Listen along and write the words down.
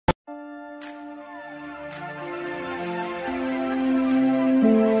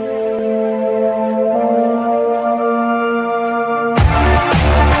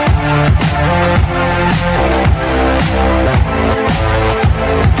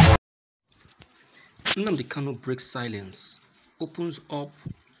Nnamdi Kanu breaks silence, opens up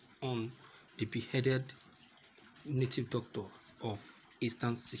on the beheaded native doctor of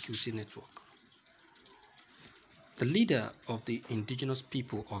Eastern Security Network. The leader of the indigenous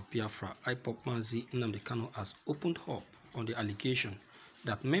people of Biafra, IPOB Mazi Nnamdi Kanu, has opened up on the allegation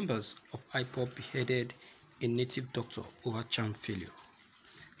that members of IPOB beheaded a native doctor over charm failure.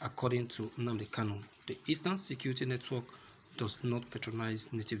 According to Nnamdi Kanu, the Eastern Security Network does not patronize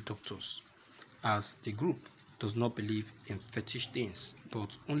native doctors, as the group does not believe in fetish things,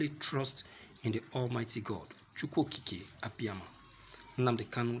 but only trust in the Almighty God, Chukwu Okike Abiyama. Nnamdi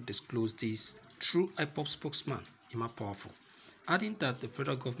Kanu disclosed this through IPOB spokesman Ima Powerful, adding that the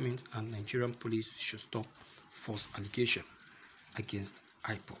federal government and Nigerian police should stop false allegation against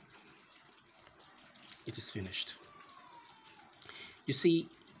IPOB. It is finished. You see,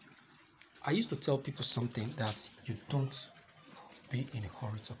 I used to tell people something that you don't be in a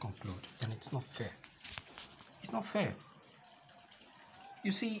hurry to conclude, and it's not fair. It's not fair.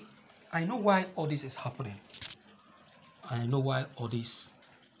 You see, I know why all this is happening. I know why all these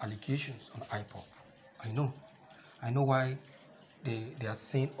allegations on IPOB. I know why they are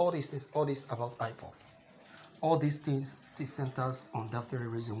saying all this about IPOB. All these things still centers on that very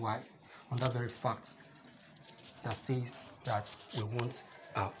reason why, on that very fact that states that we want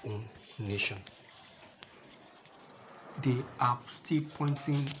our own nation. They are still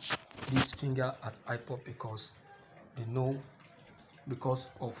pointing this finger at IPOB because they know, because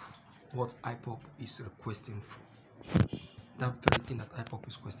of what IPOB is requesting for. That very thing that IPOB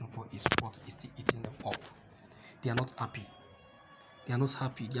is requesting for is what is still eating them up. They are not happy. They are not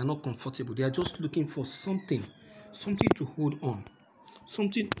happy. They are not comfortable. They are just looking for something to hold on,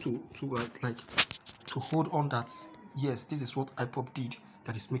 something to hold on. That yes, this is what IPOB did.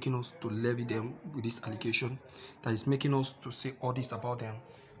 That is making us to levy them with this allegation. That is making us to say all this about them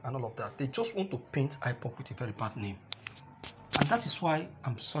and all of that. They just want to paint IPOB with a very bad name, and that is why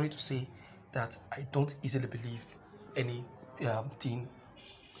I'm sorry to say that I don't easily believe any thing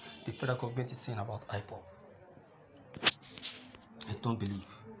the federal government is saying about IPOB. I don't believe.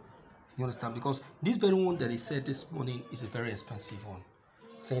 You understand? Because this very one that he said this morning is a very expensive one,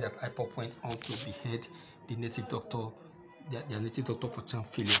 saying that IPOB went on to behead the native doctor, their native doctor for charm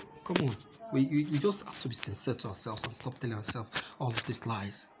failure. Come on, we just have to be sincere to ourselves and stop telling ourselves all of these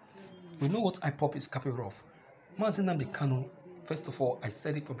lies. We know what IPOB is capable of. Mazi Nnamdi Kanu, first of all, I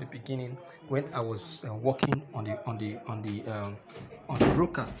said it from the beginning when I was working on the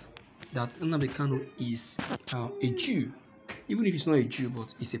broadcast, that Nnamdi Kanu is a Jew. Even if he's not a Jew,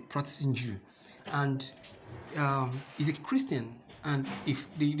 but he's a practicing Jew, and he's a Christian, and if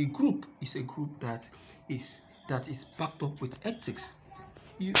the group is a group that is backed up with ethics,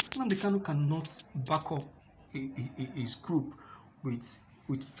 Nnamdi Kanu cannot back up his group with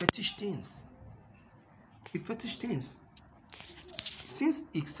fetish things. With fetish things. Since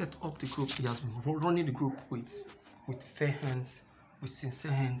he set up the group, he has been running the group with fair hands, with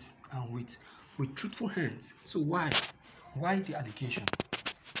sincere hands, and with truthful hands. So why the allegation?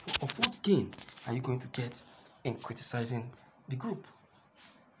 Of what gain are you going to get in criticizing the group?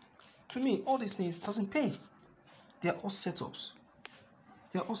 To me, all these things doesn't pay. They are all setups.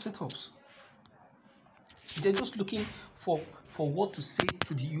 They're just looking for what to say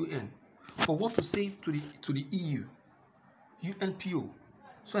to the UN, for what to say to the EU, UNPO,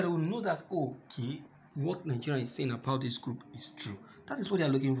 so they will know that, okay, what Nigeria is saying about this group is true. That is what they are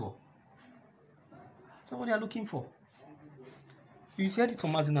looking for. That's what they are looking for. You've heard it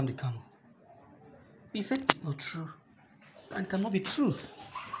from Mazi Nnamdi Kanu. He said it's not true and cannot be true.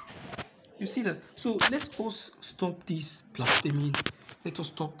 You see that? So let us stop this blaspheming. Let us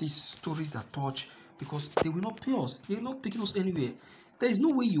stop these stories that touch, because they will not pay us. They are not taking us anywhere. There is no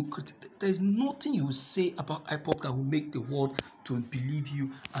way there is nothing you will say about IPOB that will make the world to believe you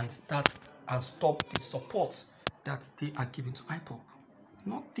and stop the support that they are giving to IPOB.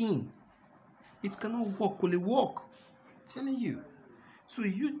 Nothing. It cannot work. Will it work? I'm telling you. So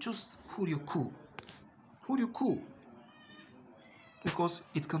you just hold your cool. Hold your cool. Because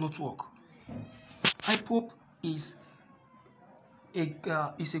it cannot work. IPOB is a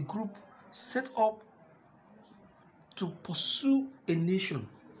group set up to pursue a nation.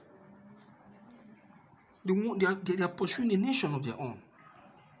 They are pursuing a nation of their own.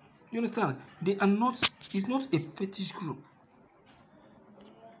 You understand? They are not. It's not a fetish group.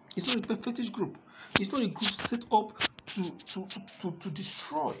 It's not a fetish group. It's not a group set up to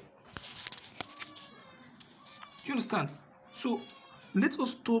destroy. Do you understand? So let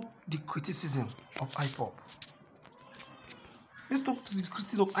us stop the criticism of IPOB. Let's stop the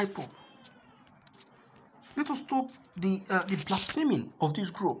criticism of IPOB. Let us stop the blaspheming of this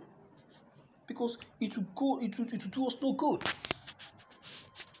group. because it will do us no good.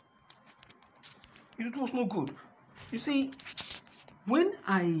 It will do us no good. You see, when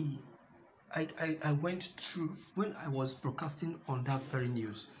I went through, when I was broadcasting on that very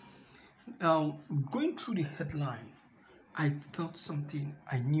news, going through the headline, I felt something.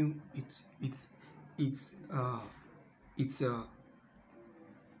 I knew it's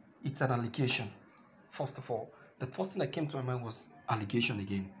an allegation. First of all, the first thing that came to my mind was allegation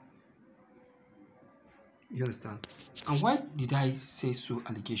again. You understand? And why did I say so,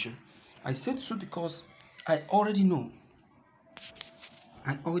 allegation? I said so because I already know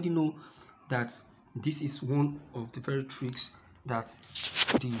that this is one of the very tricks that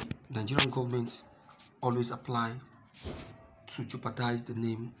the Nigerian government always apply to jeopardize the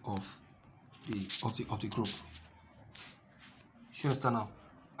name of the group. You understand now?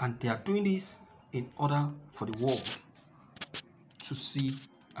 And they are doing this in order for the world to see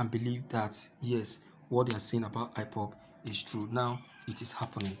and believe that yes, what they are saying about IPOB is true. Now it is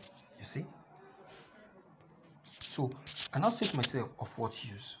happening. You see? So I now say to myself, of what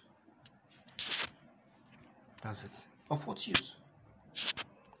use? That's it. Of what use?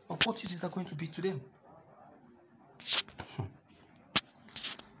 Of what use is that going to be to them?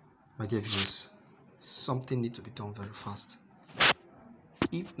 My dear viewers, something needs to be done very fast.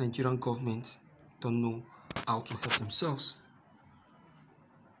 If Nigerian government don't know how to help themselves,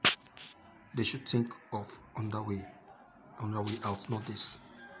 they should think of another way out, not this.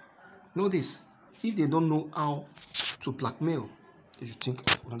 Know this. If they don't know how to blackmail, they should think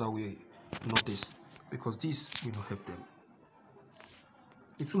of another way, not this. Because this will not help them.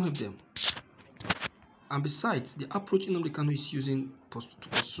 It will help them. And besides, the approach Nnamdi Kanu is using to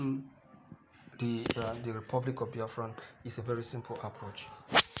pursue the Republic of Biafra is a very simple approach.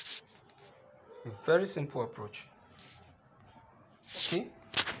 A very simple approach. Okay?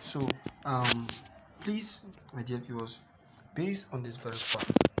 So, please, my dear viewers, based on this very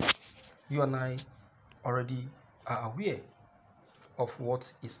fact, you and I already are aware of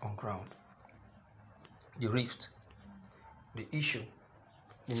what is on ground. The rift, the issue,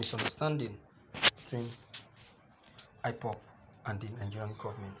 the misunderstanding between IPOB and the Nigerian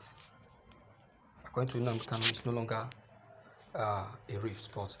government. According to Nnamdi Kanu, it's no longer a rift,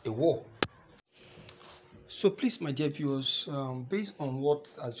 but a war. So please, my dear viewers, based on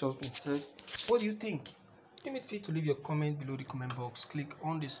what has just been said, what do you think? Don't be free to leave your comment below the comment box. Click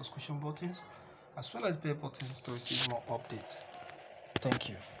on the subscription buttons as well as bell buttons to receive more updates. Thank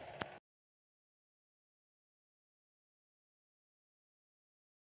you.